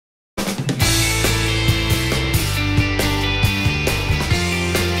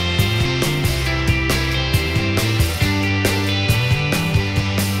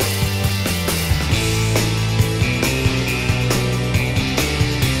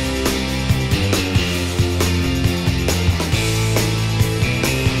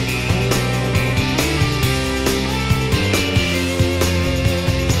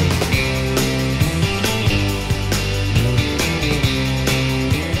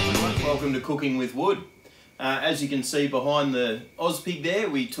welcome to Cooking with Wood. As you can see behind the Ozpig there,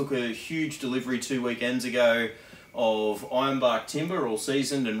 we took a huge delivery 2 weekends ago of ironbark timber, all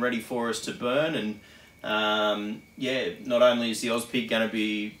seasoned and ready for us to burn. And yeah, not only is the Ozpig going to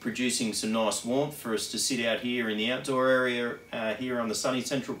be producing some nice warmth for us to sit out here in the outdoor area here on the sunny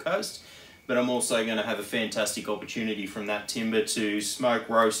Central Coast, but I'm also going to have a fantastic opportunity from that timber to smoke,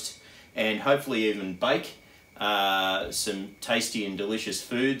 roast and hopefully even bake some tasty and delicious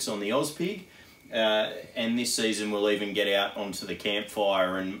foods on the Ozpig. And this season we'll even get out onto the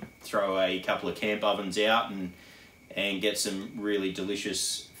campfire and throw a couple of camp ovens out and get some really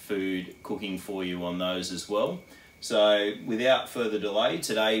delicious food cooking for you on those as well. So without further delay,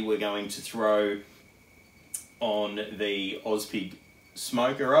 today we're going to throw on the Ozpig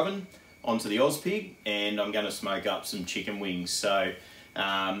smoker oven onto the Ozpig, and I'm going to smoke up some chicken wings. So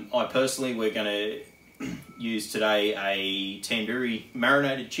we're going to use today a tandoori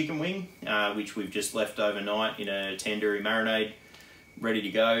marinated chicken wing, which we've just left overnight in a tandoori marinade, ready to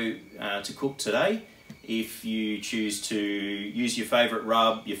go to cook today. If you choose to use your favourite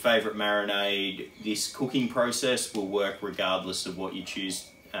rub, your favourite marinade, this cooking process will work regardless of what you choose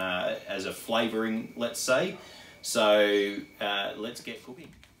as a flavouring, let's say. So let's get cooking.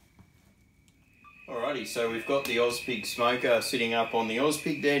 Alrighty, so we've got the Ozpig smoker sitting up on the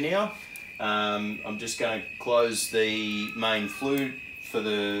Ozpig there now. I'm just going to close the main flue for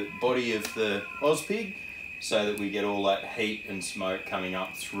the body of the Ozpig so that we get all that heat and smoke coming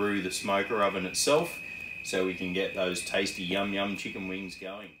up through the smoker oven itself, so we can get those tasty yum yum chicken wings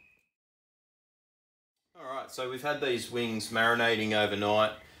going. Alright, so we've had these wings marinating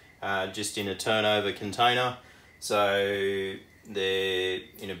overnight just in a turnover container, so they're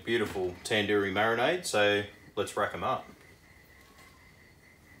in a beautiful tandoori marinade, so let's rack them up.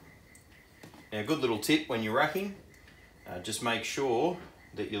 Now, a good little tip when you're racking, just make sure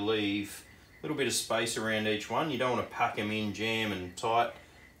that you leave a little bit of space around each one. You don't want to pack them in jam and tight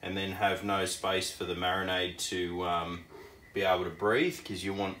and then have no space for the marinade to be able to breathe, because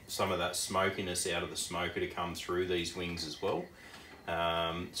you want some of that smokiness out of the smoker to come through these wings as well.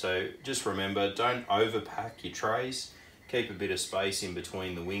 So just remember, don't overpack your trays. Keep a bit of space in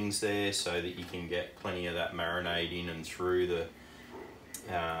between the wings there so that you can get plenty of that marinade in and through the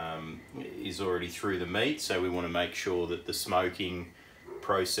is already through the meat. So we want to make sure that the smoking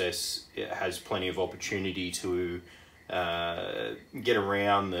process has plenty of opportunity to get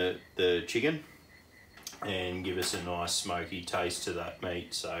around the chicken and give us a nice smoky taste to that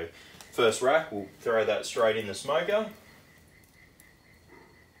meat. So first rack, we'll throw that straight in the smoker.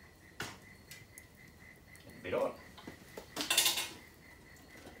 A bit hot.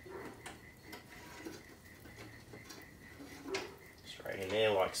 In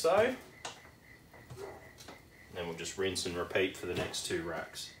there like so, and then we'll just rinse and repeat for the next 2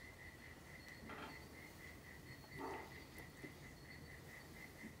 racks.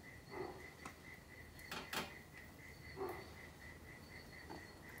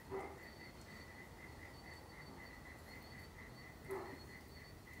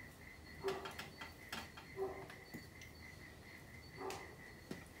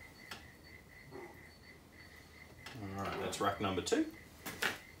 Alright, that's rack number 2.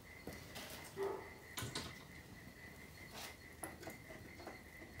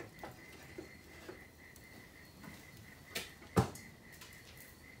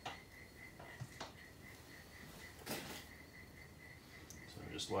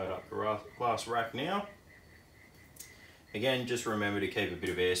 Just load up the glass rack now. Again, just remember to keep a bit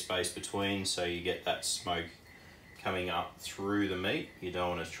of airspace between so you get that smoke coming up through the meat. You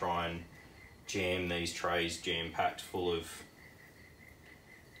don't want to try and jam these trays jam-packed full of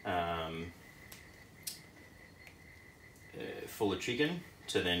chicken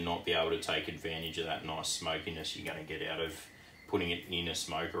to then not be able to take advantage of that nice smokiness you're going to get out of putting it in a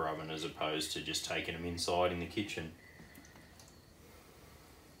smoker oven as opposed to just taking them inside in the kitchen.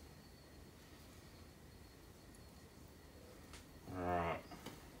 Alright,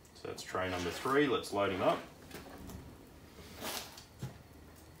 so that's tray number 3, let's load him up.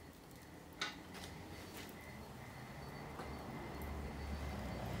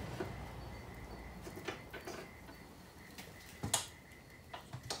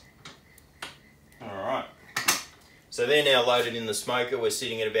 Alright, so they're now loaded in the smoker. We're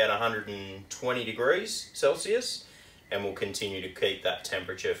sitting at about 120 degrees Celsius, and we'll continue to keep that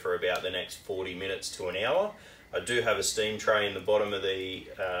temperature for about the next 40 minutes to an hour. I do have a steam tray in the bottom of the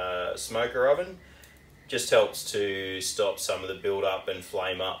smoker oven. Just helps to stop some of the build up and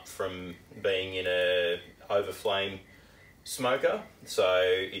flame up from being in a over flame smoker. So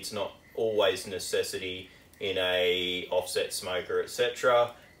it's not always necessity in a offset smoker,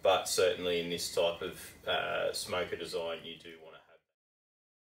 etc. but certainly in this type of smoker design you do want to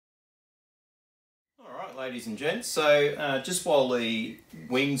have. Alright ladies and gents, so just while the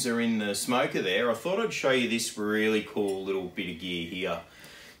wings are in the smoker there, I thought I'd show you this really cool little bit of gear here.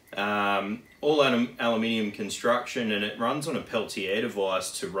 All aluminium construction, and it runs on a Peltier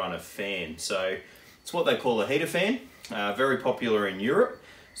device to run a fan. So it's what they call a heater fan, very popular in Europe.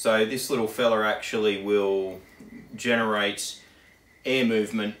 So this little fella actually will generate air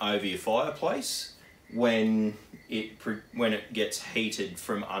movement over your fireplace when it gets heated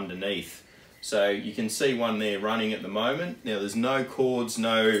from underneath. So you can see one there running at the moment. Now there's no cords,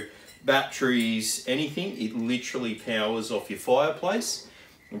 no batteries, anything. It literally powers off your fireplace.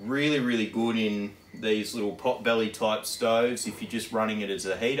 Really, really good in these little pot belly type stoves if you're just running it as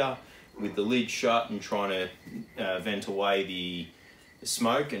a heater with the lid shut and trying to vent away the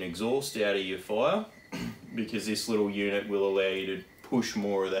smoke and exhaust out of your fire, because this little unit will allow you to push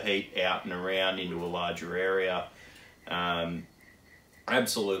more of the heat out and around into a larger area.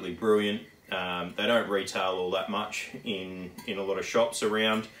 Absolutely brilliant. They don't retail all that much in a lot of shops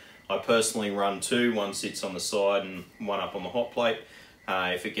around. I personally run two, one sits on the side and one up on the hot plate.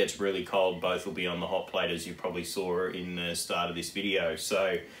 If it gets really cold, both will be on the hot plate, as you probably saw in the start of this video.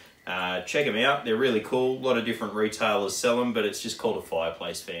 So check them out, they're really cool. A lot of different retailers sell them, but it's just called a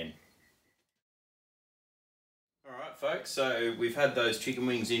fireplace fan. Alright folks, so we've had those chicken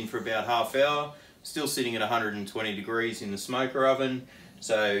wings in for about half hour, still sitting at 120 degrees in the smoker oven.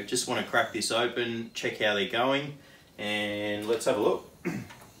 So just want to crack this open, check how they're going, and let's have a look.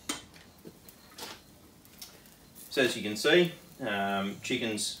 So as you can see,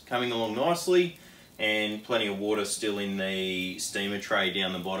 chicken's coming along nicely, and plenty of water still in the steamer tray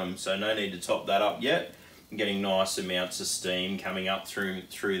down the bottom, so no need to top that up yet. I'm getting nice amounts of steam coming up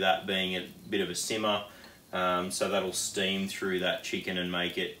through that, being a bit of a simmer, so that'll steam through that chicken and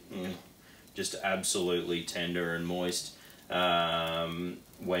make it just absolutely tender and moist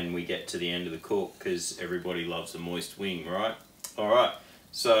when we get to the end of the cook, because everybody loves a moist wing, right? Alright,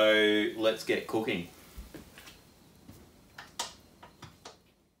 so let's get cooking.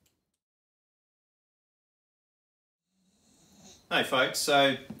 Hey folks,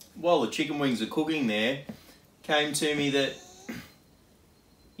 so while the chicken wings are cooking there, came to me that,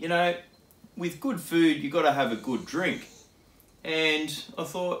 you know, with good food you've got to have a good drink. And I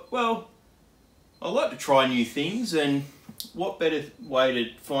thought, well, I like to try new things, and what better way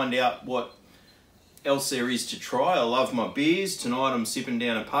to find out what else there is to try. I love my beers. Tonight I'm sipping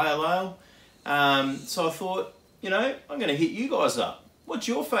down a pale ale. So I thought, you know, I'm going to hit you guys up. What's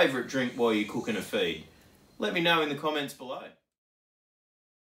your favourite drink while you're cooking a feed? Let me know in the comments below.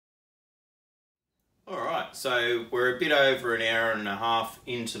 Alright, so we're a bit over an hour and a half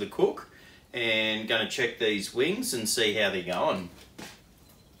into the cook, and going to check these wings and see how they're going.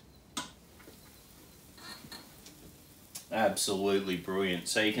 Absolutely brilliant.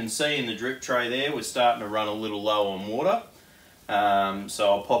 So you can see in the drip tray there, we're starting to run a little low on water.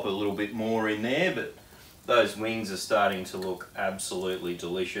 So I'll pop a little bit more in there, but those wings are starting to look absolutely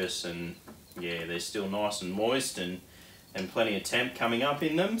delicious, and yeah, they're still nice and moist, and plenty of temp coming up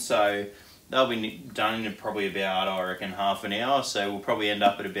in them. So they'll be done in probably about, I reckon, half an hour. So we'll probably end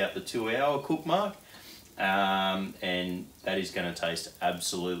up at about the 2-hour cook mark. And that is going to taste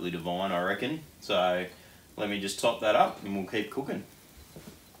absolutely divine, I reckon. So let me just top that up and we'll keep cooking.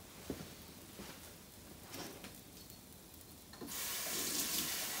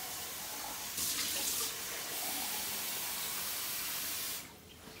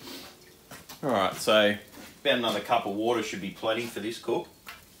 Alright, so about another cup of water should be plenty for this cook,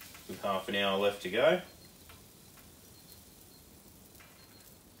 with half an hour left to go.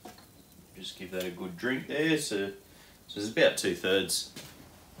 Just give that a good drink there, so it's about two-thirds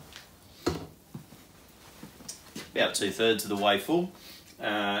of the way full,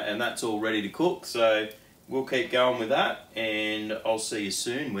 and that's all ready to cook. So we'll keep going with that, and I'll see you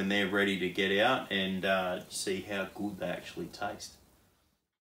soon when they're ready to get out and see how good they actually taste.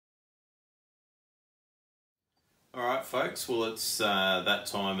 Alright folks, well it's that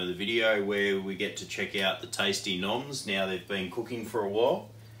time of the video where we get to check out the tasty noms now they've been cooking for a while.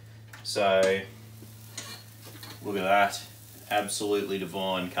 So look at that, absolutely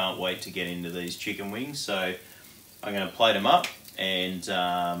divine. Can't wait to get into these chicken wings. So I'm going to plate them up and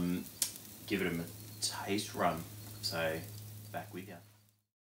give them a taste run. So back with you.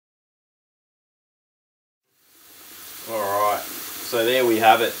 Alright, so there we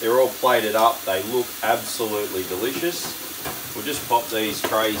have it. They're all plated up. They look absolutely delicious. We'll just pop these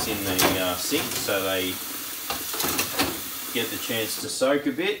trays in the sink so they get the chance to soak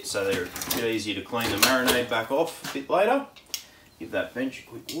a bit, so they're a bit easier to clean the marinade back off a bit later. Give that bench a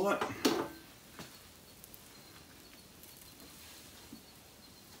quick wipe.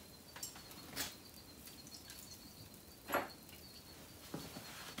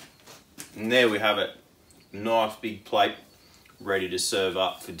 And there we have it. Nice big plate ready to serve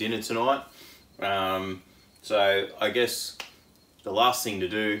up for dinner tonight. So I guess the last thing to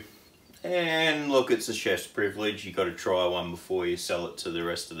do, and look, it's a chef's privilege, you got to try one before you sell it to the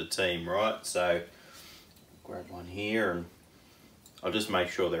rest of the team, right? So grab one here and I'll just make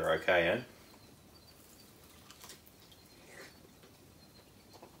sure they're okay,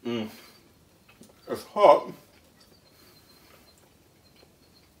 It's hot,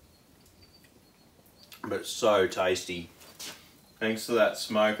 but so tasty. Thanks to that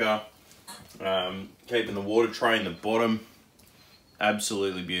smoker, keeping the water tray in the bottom.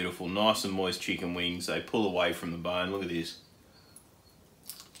 Absolutely beautiful, nice and moist chicken wings. They pull away from the bone. Look at this.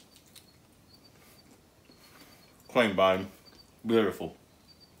 Clean bone, beautiful.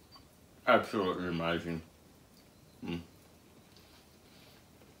 Absolutely amazing.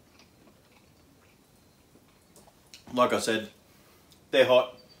 Like I said, they're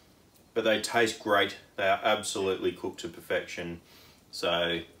hot, but they taste great. They are absolutely cooked to perfection.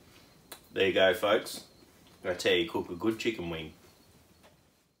 So there you go, folks. I tell you, cook a good chicken wing.